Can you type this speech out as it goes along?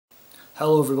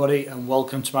Hello everybody and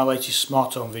welcome to my latest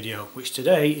smart home video, which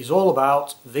today is all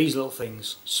about these little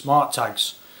things, smart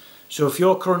tags. So if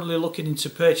you're currently looking into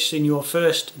purchasing your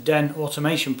first Den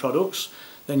automation products,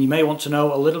 then you may want to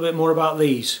know a little bit more about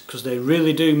these, because they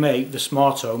really do make the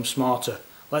smart home smarter.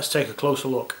 Let's take a closer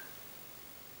look.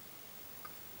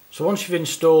 So once you've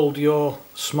installed your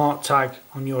smart tag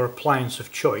on your appliance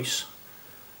of choice,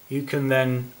 you can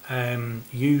then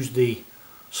use the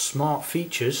smart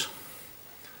features.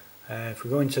 If we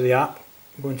go into the app,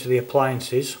 go into the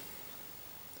appliances,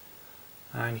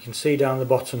 and you can see down the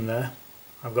bottom there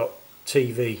I've got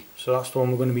TV, so that's the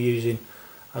one we're going to be using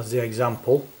as the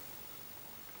example.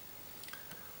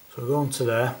 So go onto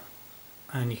there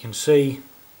and you can see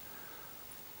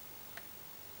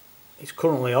it's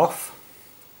currently off,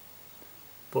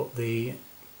 but the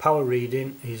power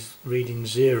reading is reading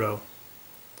 0.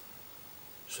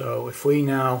 So if we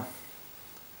now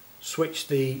switch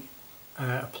the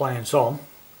appliance on,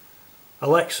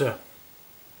 Alexa,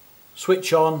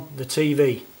 switch on the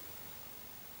TV.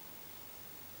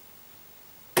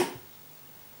 And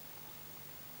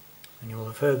you will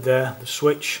have heard there the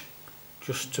switch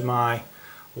just to my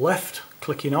left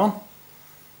clicking on,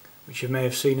 which you may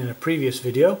have seen in a previous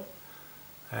video.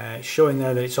 It's showing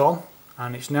there that it's on,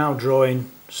 and it's now drawing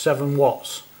 7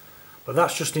 watts, but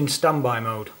that's just in standby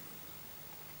mode.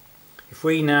 If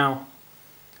we now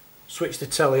switch the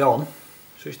telly on,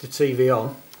 switch the TV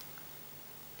on,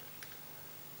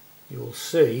 you will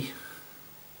see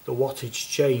the wattage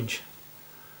change,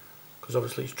 because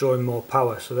obviously it's drawing more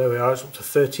power. So there we are, it's up to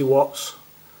 30 watts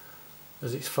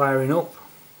as it's firing up.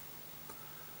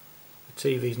 The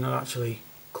TV's not actually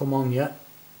come on yet,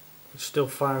 it's still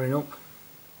firing up.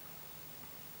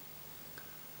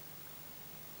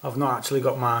 I've not actually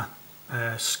got my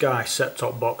Sky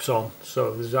set-top box on,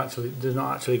 so there's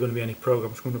not actually going to be any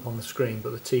programs coming up on the screen,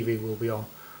 but the TV will be on.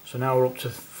 So now we're up to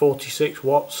 46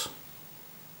 watts,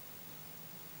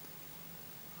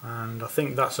 and I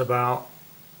think that's about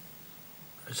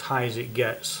as high as it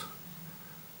gets.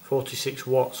 46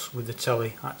 watts with the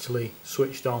telly actually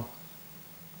switched on.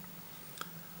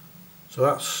 So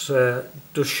that's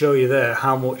does show you there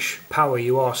how much power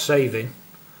you are saving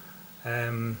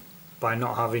by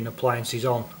not having appliances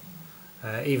on.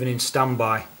 Even in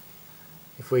standby.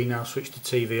 If we now switch the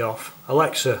TV off,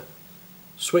 Alexa,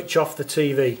 switch off the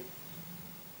TV.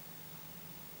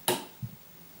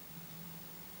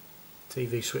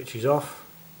 TV switches off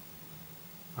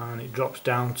and it drops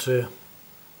down to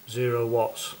 0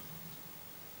 watts.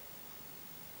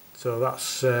 So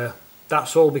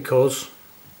that's all because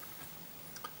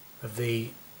of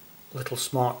the little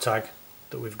smart tag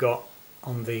that we've got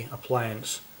on the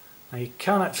appliance. Now you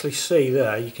can actually see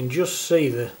there, you can just see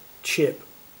the chip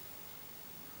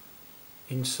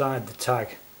inside the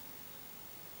tag,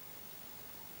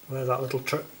 where that little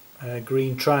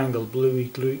green triangle, bluey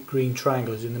green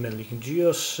triangle is in the middle. You can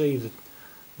just see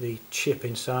the chip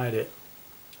inside it,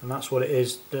 and that's what it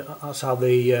is. That's how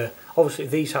the obviously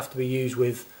these have to be used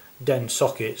with Den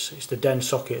sockets. It's the Den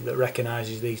socket that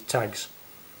recognises these tags.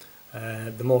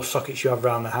 The more sockets you have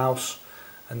around the house,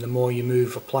 and the more you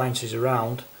move appliances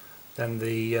around, then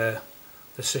the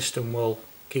system will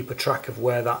keep a track of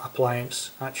where that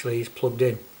appliance actually is plugged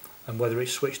in and whether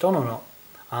it's switched on or not,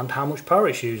 and how much power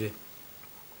it's using.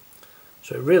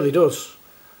 So it really does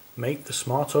make the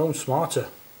smart home smarter.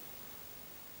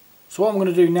 So what I'm going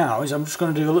to do now is I'm just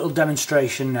going to do a little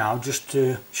demonstration now, just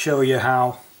to show you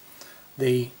how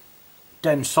the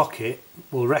Den socket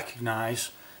will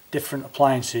recognise different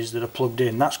appliances that are plugged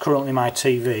in. That's currently my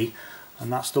TV,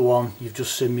 and that's the one you've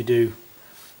just seen me do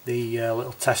the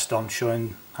little test on,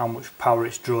 showing how much power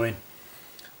it's drawing.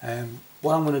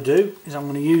 What I'm going to do is I'm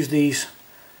going to use these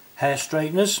hair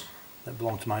straighteners that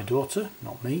belong to my daughter,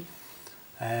 not me.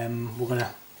 We're going to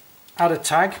add a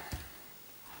tag,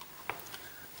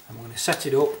 and we're going to set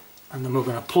it up, and then we're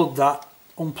going to plug that,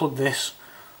 unplug this,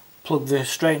 plug the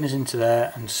straighteners into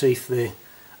there, and see if the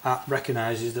app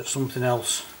recognises that something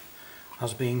else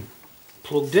has been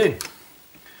plugged in.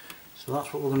 So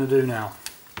that's what we're going to do now.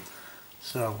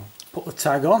 So put the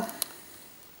tag on,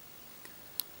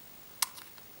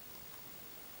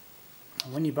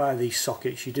 and when you buy these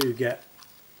sockets you do get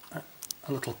a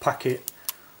little packet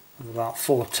of about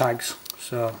 4 tags,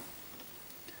 so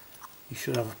you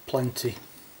should have plenty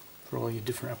for all your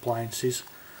different appliances.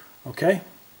 Okay,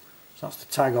 so that's the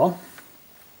tag on.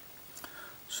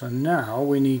 So now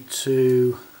we need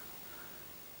to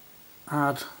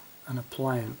add an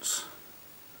appliance.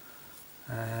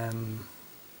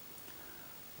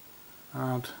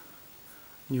 Add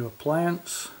new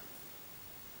appliance.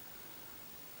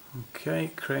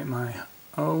 Okay, create my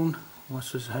own,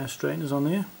 unless there's hair straighteners on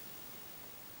here.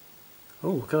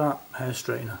 Oh, look at that hair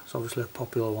straightener, it's obviously a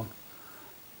popular one.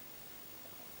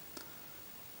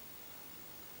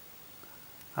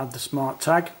 Add the smart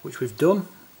tag, which we've done.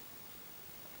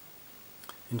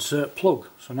 Insert plug.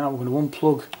 So now we're going to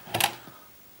unplug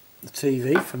the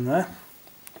TV from there,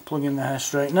 plug in the hair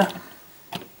straightener,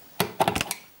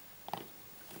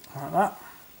 like that.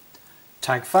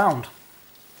 Tag found.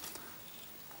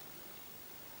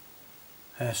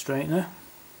 Hair straightener.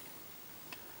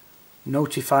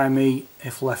 Notify me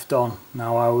if left on.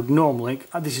 Now I would normally,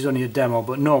 this is only a demo,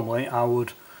 but normally I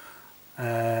would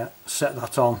set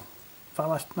that on. In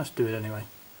fact, let's do it anyway.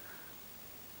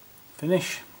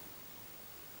 Finish.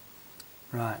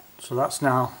 Right, so that's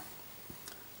now,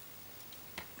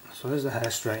 so there's the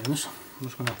hair straighteners. I'm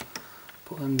just going to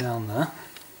put them down there.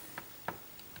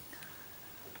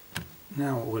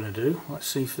 Now what we're going to do, let's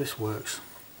see if this works.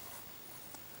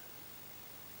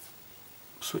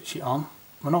 Switch it on.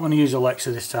 We're not going to use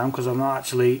Alexa this time because I've not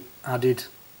actually added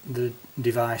the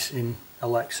device in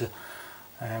Alexa.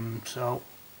 So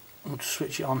we'll just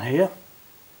switch it on here.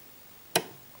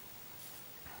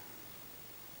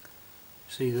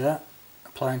 See there,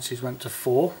 appliances went to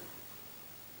 4.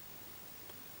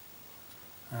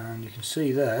 And you can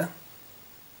see there,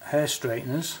 hair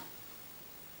straighteners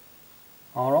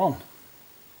are on.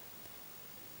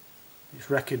 It's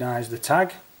recognised the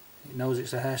tag, it knows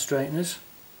it's the hair straighteners.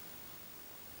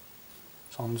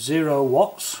 It's on 0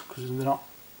 watts because they're not,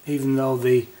 even though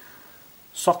the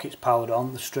socket's powered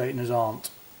on, the straighteners aren't.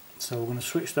 So we're going to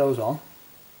switch those on.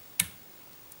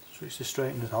 Switch the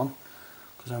straighteners on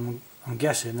because I'm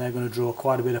guessing they're going to draw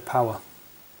quite a bit of power.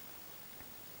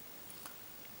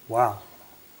 Wow,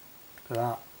 look at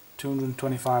that,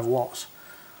 225 watts.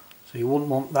 So you wouldn't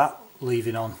want that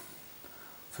leaving on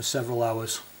for several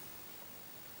hours.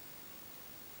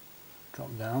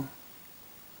 Drop down.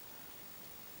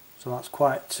 So that's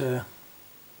quite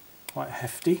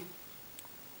hefty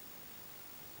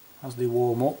as they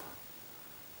warm up.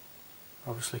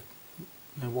 Obviously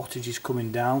the wattage is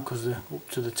coming down because they're up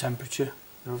to the temperature.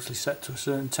 They're obviously set to a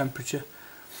certain temperature,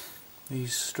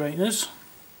 these straighteners.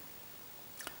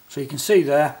 So you can see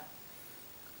there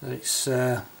that it's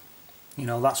you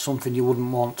know, that's something you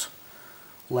wouldn't want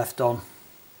left on.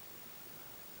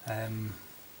 And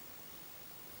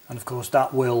of course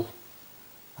that will,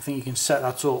 I think you can set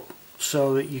that up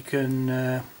so that you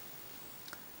can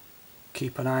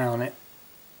keep an eye on it.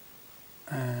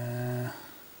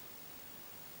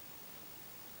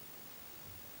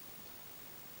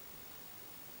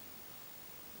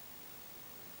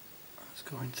 Let's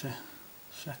go into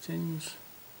settings,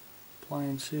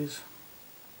 appliances,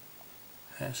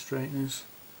 hair straighteners.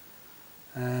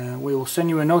 We will send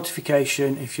you a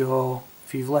notification if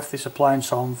you've left this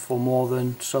appliance on for more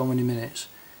than so many minutes.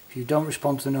 If you don't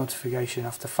respond to the notification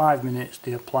after 5 minutes,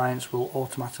 the appliance will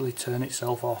automatically turn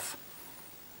itself off.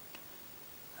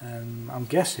 I'm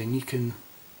guessing you can,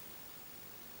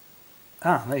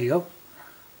 there you go,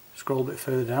 scroll a bit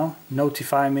further down,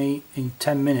 notify me in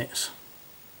 10 minutes.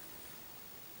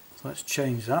 So let's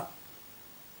change that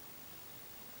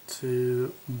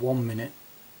to 1 minute.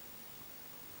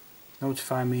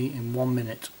 Notify me in 1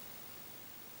 minute.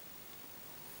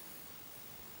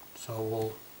 So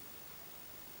we'll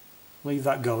leave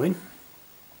that going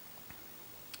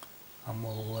and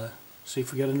we'll see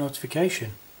if we get a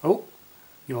notification. Oh,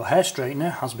 your hair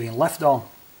straightener has been left on.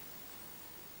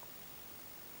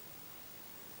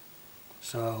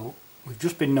 So we've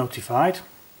just been notified.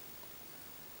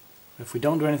 If we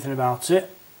don't do anything about it,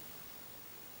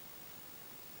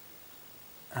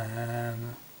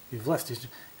 you've left it.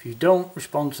 If you don't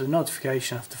respond to the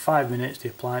notification after 5 minutes, the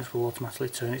appliance will automatically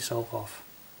turn itself off.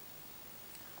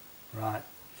 Right,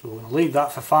 so we're going to leave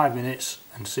that for 5 minutes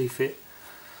and see if it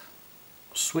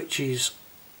switches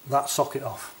that socket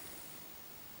off.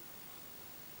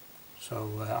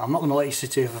 So I'm not going to let you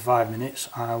sit here for 5 minutes.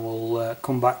 I will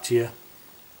come back to you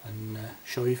and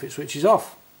show you if it switches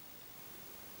off.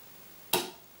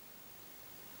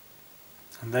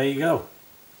 And there you go.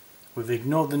 We've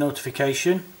ignored the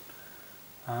notification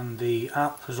and the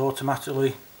app has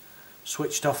automatically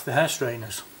switched off the hair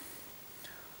straighteners,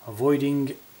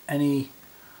 avoiding any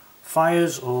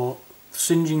fires or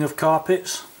singeing of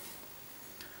carpets.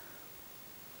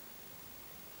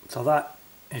 So that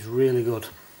is really good.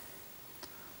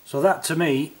 So that to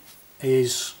me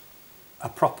is a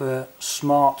proper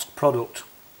smart product,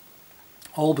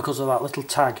 all because of that little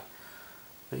tag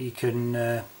that you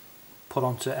can put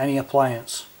onto any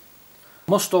appliance.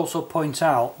 Must also point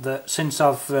out that since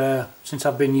I've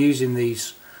been using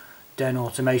these Den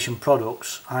Automation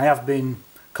products, I have been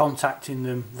contacting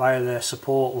them via their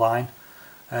support line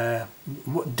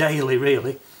daily,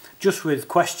 really, just with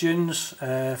questions,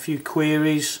 a few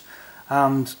queries,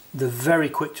 and they're very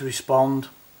quick to respond,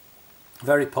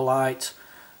 very polite.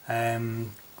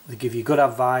 They give you good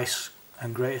advice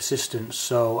and great assistance,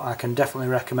 so I can definitely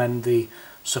recommend the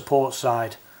support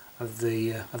side of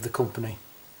the company.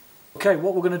 Okay,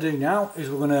 what we're going to do now is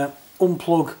we're going to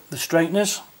unplug the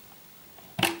straighteners,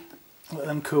 let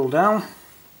them cool down.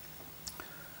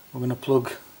 We're going to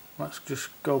plug, let's just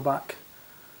go back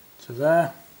to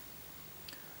there.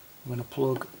 I'm going to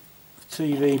plug the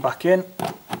TV back in,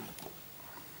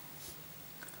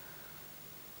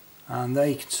 and there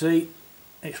you can see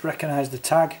it's recognised the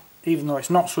tag. Even though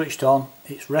it's not switched on,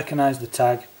 it's recognised the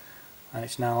tag, and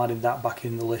it's now added that back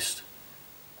in the list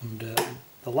under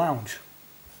the lounge.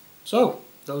 So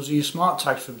those are your smart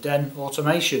tags from Den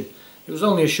Automation. It was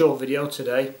only a short video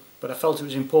today, but I felt it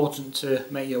was important to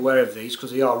make you aware of these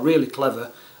because they are really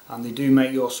clever and they do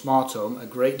make your smart home a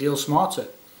great deal smarter.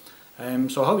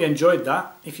 So I hope you enjoyed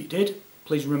that. If you did,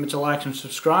 please remember to like and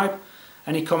subscribe.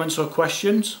 Any comments or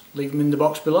questions, leave them in the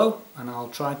box below and I'll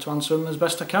try to answer them as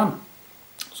best I can.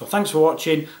 So thanks for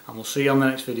watching, and we'll see you on the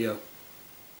next video.